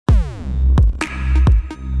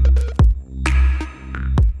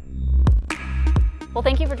Well,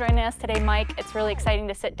 thank you for joining us today, Mike. It's really exciting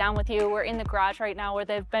to sit down with you. We're in the garage right now where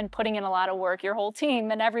they've been putting in a lot of work, your whole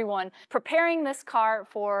team and everyone, preparing this car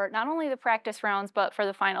for not only the practice rounds, but for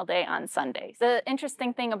the final day on Sunday. The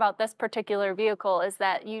interesting thing about this particular vehicle is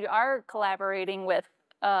that you are collaborating with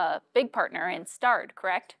a big partner in Stard,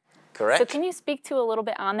 correct? Correct. So can you speak to a little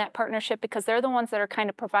bit on that partnership, because they're the ones that are kind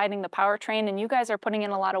of providing the powertrain and you guys are putting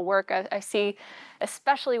in a lot of work. I see,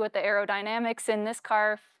 especially with the aerodynamics in this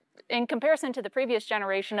car, in comparison to the previous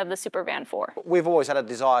generation of the SUPERVAN 4. We've always had a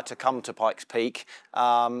desire to come to Pikes Peak,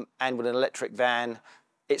 and with an electric van,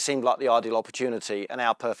 it seemed like the ideal opportunity, and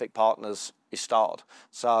our perfect partners is Stard.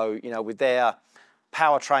 So, you know, with their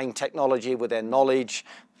powertrain technology, with their knowledge,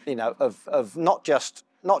 you know, of not just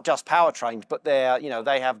powertrains, but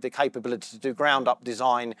they have the capability to do ground-up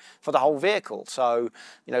design for the whole vehicle. So,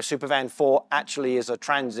 you know, SUPERVAN 4 actually is a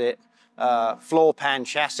transit floor pan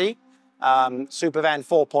chassis. SUPERVAN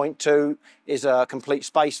 4.2 is a complete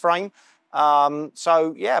space frame.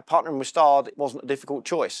 So yeah, partnering with Stard, it wasn't a difficult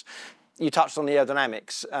choice. You touched on the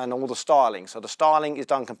aerodynamics and all the styling. So the styling is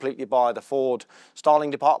done completely by the Ford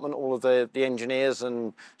styling department, all of the engineers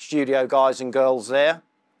and studio guys and girls there.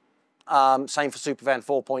 Same for SUPERVAN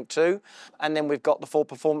 4.2. And then we've got the full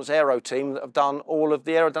performance aero team that have done all of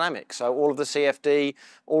the aerodynamics. So all of the CFD,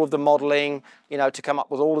 all of the modelling, you know, to come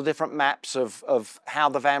up with all the different maps of how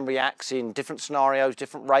the van reacts in different scenarios,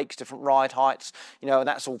 different rakes, different ride heights, you know, and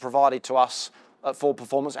that's all provided to us at full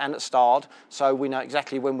performance and at Stard. So we know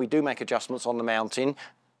exactly when we do make adjustments on the mountain,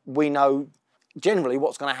 we know generally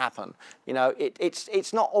what's going to happen. You know,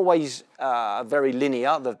 it's not always very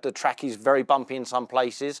linear. The track is very bumpy in some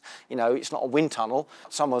places. You know, it's not a wind tunnel.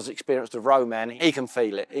 Someone's experienced of Romain, he can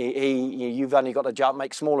feel it. You've only got to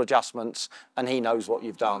make small adjustments and he knows what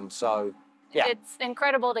you've done. So, yeah. It's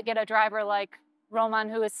incredible to get a driver like Romain,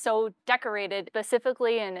 who is so decorated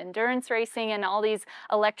specifically in endurance racing and all these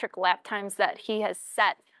electric lap times that he has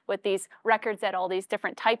set with these records at all these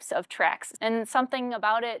different types of tracks. And something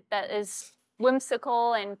about it that is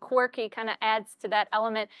whimsical and quirky kind of adds to that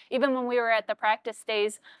element. Even when we were at the practice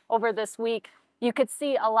days over this week, you could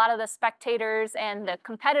see a lot of the spectators and the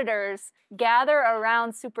competitors gather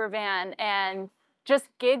around SUPERVAN and just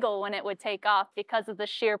giggle when it would take off because of the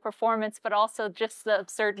sheer performance, but also just the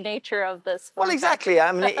absurd nature of this. Well, exactly.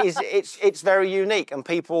 I mean, it's very unique, and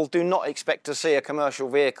people do not expect to see a commercial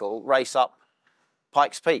vehicle race up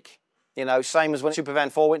Pikes Peak. You know, same as when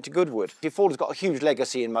SUPERVAN 4 went to Goodwood. Ford has got a huge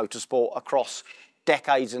legacy in motorsport across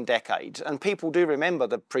decades and decades, and people do remember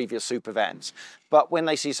the previous SUPERVANs. But when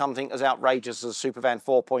they see something as outrageous as SUPERVAN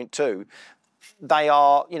 4.2, they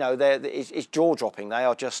are, you know, it's jaw-dropping. They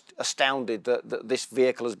are just astounded that this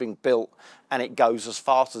vehicle has been built and it goes as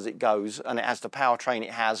fast as it goes, and it has the powertrain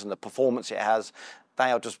it has and the performance it has.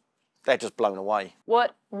 They're just blown away.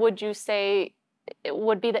 What would you say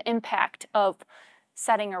would be the impact of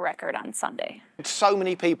setting a record on Sunday? So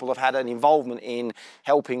many people have had an involvement in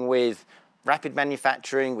helping with rapid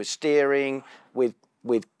manufacturing, with steering, with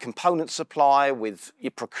component supply, with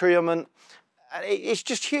your procurement. It's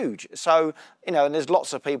just huge. So, you know, and there's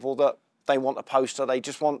lots of people that they want a poster, they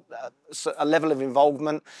just want a level of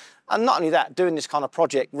involvement. And not only that, doing this kind of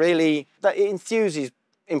project really, that it enthuses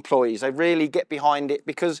employees. They really get behind it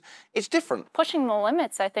because it's different. Pushing the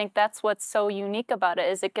limits, I think that's what's so unique about it,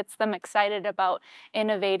 is it gets them excited about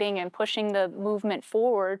innovating and pushing the movement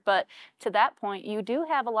forward. But to that point, you do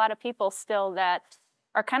have a lot of people still that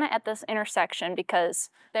are kind of at this intersection, because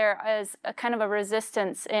there is a kind of a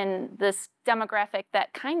resistance in this demographic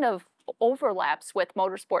that kind of overlaps with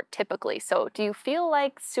motorsport typically. So do you feel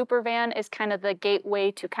like SUPERVAN is kind of the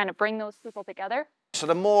gateway to kind of bring those people together? So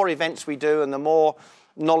the more events we do and the more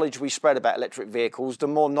knowledge we spread about electric vehicles, the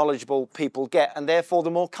more knowledgeable people get, and therefore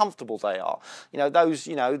the more comfortable they are. You know, those,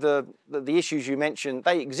 you know, the issues you mentioned,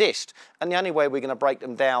 they exist, and the only way we're going to break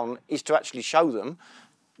them down is to actually show them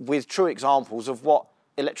with true examples of what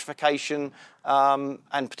electrification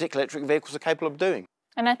and particular electric vehicles are capable of doing.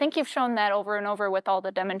 And I think you've shown that over and over with all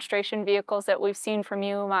the demonstration vehicles that we've seen from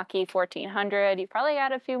you, Mach-E 1400. You probably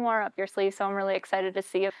got a few more up your sleeve, so I'm really excited to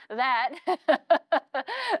see that.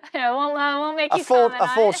 I won't make you comment on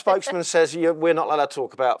it. A Ford spokesman says we're not allowed to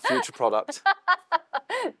talk about future products.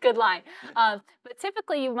 Good line. But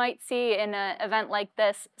typically you might see in an event like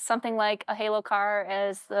this, something like a halo car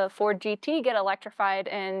as the Ford GT get electrified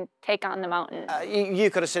and take on the mountain.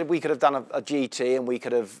 You could have said we could have done a GT, and we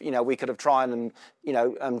could have tried and, you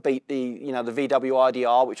know, and beat the, you know, the VW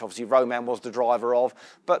IDR, which obviously Romain was the driver of.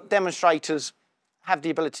 But demonstrators have the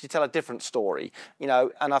ability to tell a different story, you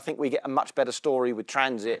know, and I think we get a much better story with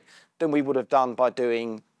transit than we would have done by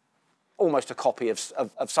doing almost a copy of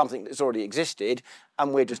something that's already existed,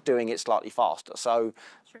 and we're just doing it slightly faster. So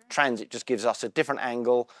Transit just gives us a different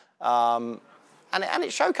angle, and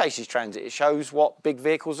it showcases Transit. It shows what big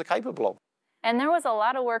vehicles are capable of. And there was a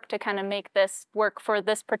lot of work to kind of make this work for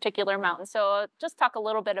this particular mountain. So just talk a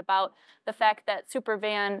little bit about the fact that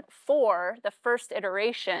SUPERVAN 4, the first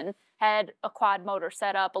iteration, had a quad motor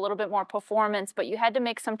setup, a little bit more performance, but you had to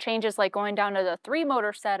make some changes like going down to the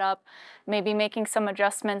 3-motor setup, maybe making some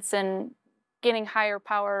adjustments and getting higher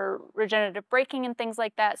power regenerative braking and things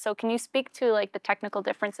like that. So can you speak to like the technical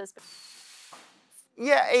differences?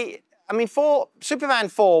 Yeah, I mean, SUPERVAN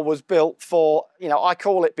 4 was built for, you know, I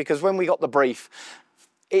call it, because when we got the brief,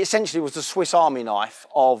 it essentially was the Swiss Army knife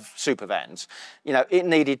of supervans. You know, it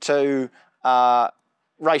needed to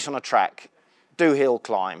race on a track, do hill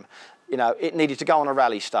climb. You know, it needed to go on a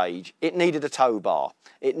rally stage. It needed a tow bar.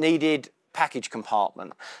 It needed package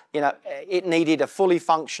compartment. You know, it needed a fully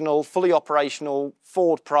functional, fully operational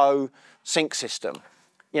Ford Pro sync system.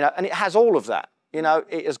 You know, and it has all of that. You know,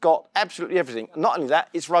 it has got absolutely everything. Not only that,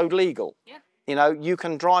 it's road legal. Yeah. You know, you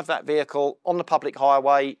can drive that vehicle on the public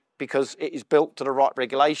highway because it is built to the right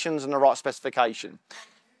regulations and the right specification.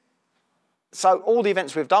 So all the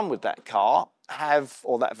events we've done with that car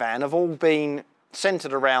or that van have all been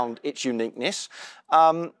centered around its uniqueness.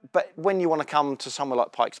 But when you want to come to somewhere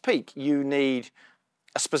like Pikes Peak, you need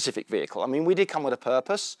a specific vehicle. I mean, we did come with a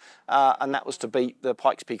purpose, and that was to beat the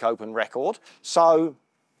Pikes Peak Open record. So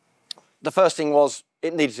the first thing was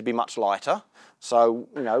it needed to be much lighter. So,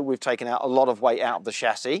 you know, we've taken out a lot of weight out of the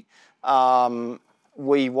chassis.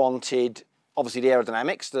 We wanted, obviously, the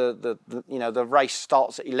aerodynamics. You know, the race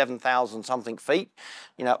starts at 11,000 something feet,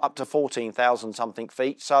 you know, up to 14,000 something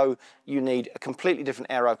feet. So you need a completely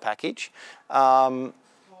different aero package. And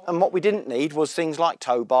what we didn't need was things like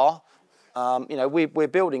tow bar. You know, we're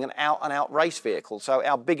building an out-and-out race vehicle. So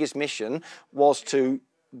our biggest mission was to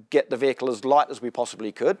get the vehicle as light as we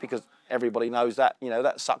possibly could, because everybody knows that, you know,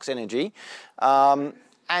 that sucks energy.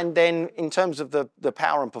 And then in terms of the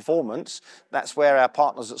power and performance, that's where our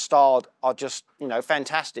partners at Stard are just, you know,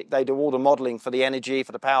 fantastic. They do all the modelling for the energy,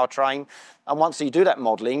 for the powertrain. And once you do that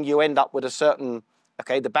modelling, you end up with a certain,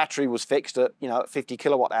 okay, the battery was fixed at, you know, at 50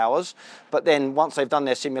 kilowatt hours. But then once they've done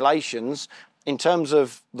their simulations, in terms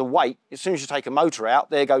of the weight, as soon as you take a motor out,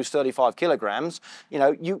 there goes 35 kilograms. You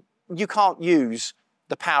know, you can't use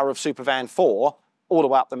the power of SUPERVAN 4 all the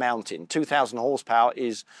way up the mountain. 2,000 horsepower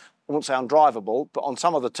is, I won't say undrivable, but on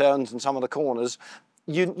some of the turns and some of the corners,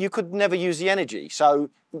 you could never use the energy. So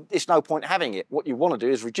it's no point having it. What you want to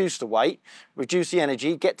do is reduce the weight, reduce the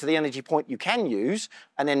energy, get to the energy point you can use,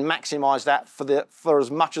 and then maximize that for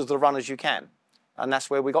as much of the run as you can. And that's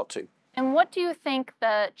where we got to. And what do you think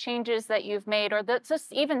the changes that you've made, or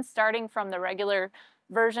just even starting from the regular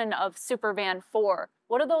version of SUPERVAN 4,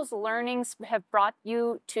 what are those learnings have brought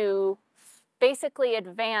you to basically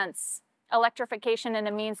advance electrification in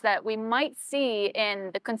a means that we might see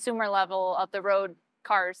in the consumer level of the road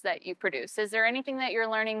cars that you produce? Is there anything that you're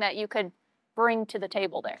learning that you could bring to the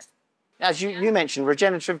table there? As you mentioned,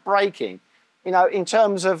 regenerative braking, you know, in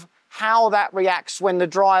terms of how that reacts when the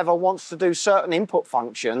driver wants to do certain input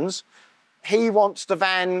functions, he wants the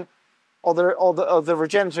van or the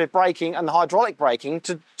regenerative braking and the hydraulic braking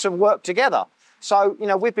to work together. So, you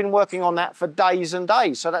know, we've been working on that for days and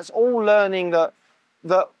days. So that's all learning that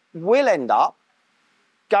will end up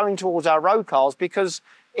going towards our road cars, because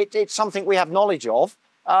it's something we have knowledge of,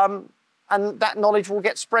 and that knowledge will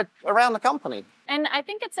get spread around the company. And I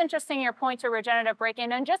think it's interesting your point to regenerative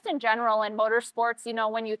braking, and just in general in motorsports, you know,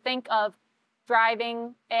 when you think of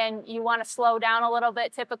driving and you want to slow down a little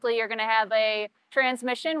bit, typically you're going to have a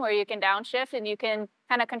transmission where you can downshift and you can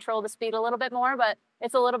kind of control the speed a little bit more, but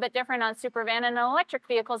it's a little bit different on SUPERVAN and electric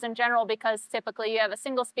vehicles in general, because typically you have a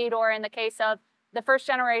single speed, or in the case of the first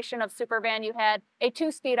generation of SUPERVAN, you had a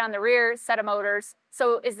 2-speed on the rear set of motors.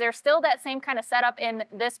 So is there still that same kind of setup in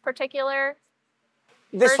this particular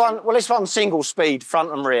version? This one's single speed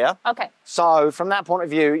front and rear. Okay. So from that point of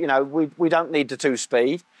view, you know, we don't need the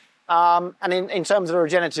 2-speed. And in terms of the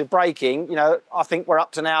regenerative braking, you know, I think we're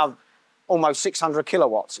up to now almost 600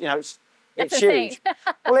 kilowatts. You know, it's huge.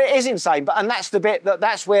 Well, it is insane, and that's the bit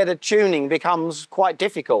that's where the tuning becomes quite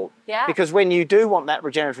difficult. Yeah. Because when you do want that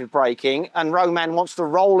regenerative braking, and Romain wants to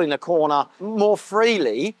roll in a corner more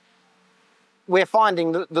freely, we're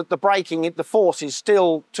finding that the braking, the force is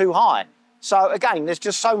still too high. So again, there's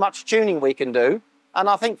just so much tuning we can do, and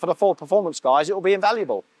I think for the Ford Performance guys, it will be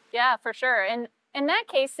invaluable. Yeah, for sure. And in that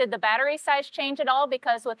case, did the battery size change at all?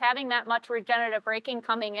 Because with having that much regenerative braking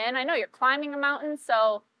coming in, I know you're climbing a mountain,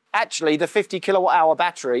 so... Actually, the 50 kilowatt hour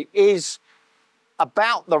battery is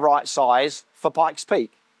about the right size for Pikes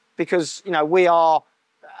Peak, because, you know, we are,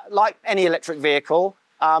 like any electric vehicle,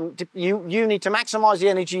 you need to maximise the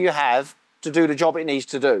energy you have to do the job it needs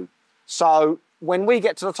to do. So when we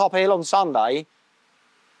get to the top hill on Sunday,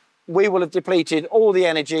 we will have depleted all the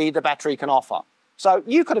energy the battery can offer. So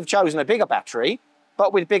you could have chosen a bigger battery,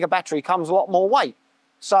 but with bigger battery comes a lot more weight.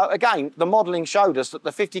 So again, the modelling showed us that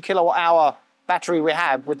the 50 kilowatt hour battery we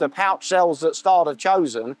have with the pouch cells that Stard have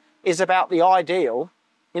chosen is about the ideal,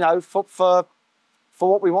 you know, for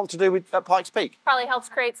what we want to do at Pikes Peak. Probably helps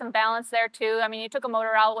create some balance there too. I mean, you took a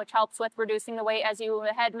motor out, which helps with reducing the weight, as you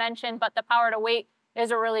had mentioned, but the power to weight is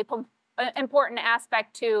a really important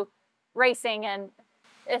aspect to racing, and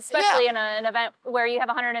especially in an event where you have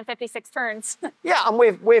 156 turns. Yeah, and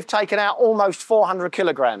we've taken out almost 400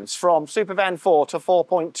 kilograms from SUPERVAN 4 to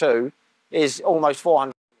 4.2 is almost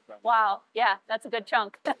 400 kilograms. Wow, yeah, that's a good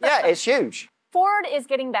chunk. Yeah, it's huge. Ford is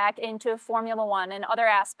getting back into Formula One and other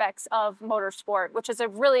aspects of motorsport, which is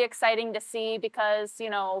really exciting to see because, you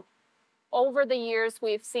know, over the years,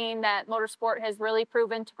 we've seen that motorsport has really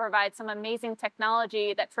proven to provide some amazing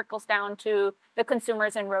technology that trickles down to the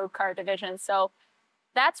consumers and road car division. So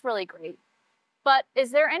that's really great. But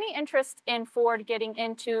is there any interest in Ford getting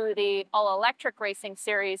into the all-electric racing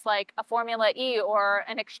series like a Formula E or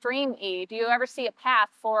an Extreme E? Do you ever see a path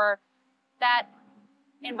for that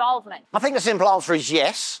involvement? I think the simple answer is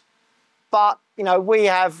yes. But, you know, we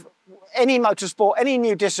have any motorsport, any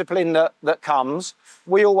new discipline that comes,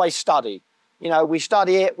 we always study. You know, we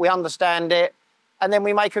study it, we understand it, and then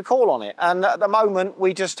we make a call on it. And at the moment,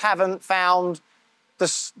 we just haven't found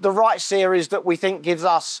the right series that we think gives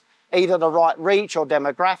us either the right reach or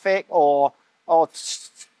demographic or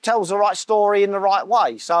tells the right story in the right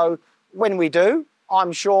way. So when we do,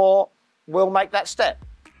 I'm sure we'll make that step.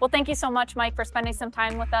 Well, thank you so much, Mike, for spending some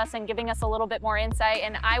time with us and giving us a little bit more insight.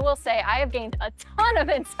 And I will say I have gained a ton of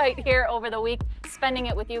insight here over the week, spending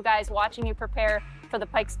it with you guys, watching you prepare for the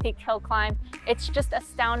Pikes Peak hill climb. It's just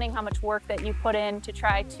astounding how much work that you put in to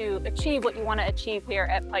try to achieve what you want to achieve here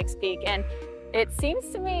at Pikes Peak. And it seems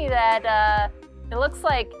to me that it looks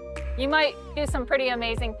like you might do some pretty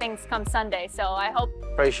amazing things come Sunday. So I hope.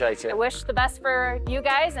 Appreciate it. I wish the best for you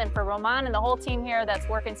guys and for Romain and the whole team here that's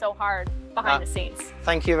working so hard behind the scenes.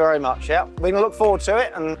 Thank you very much. Yeah, we're going to look forward to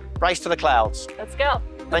it and race to the clouds. Let's go.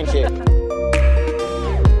 Thank you.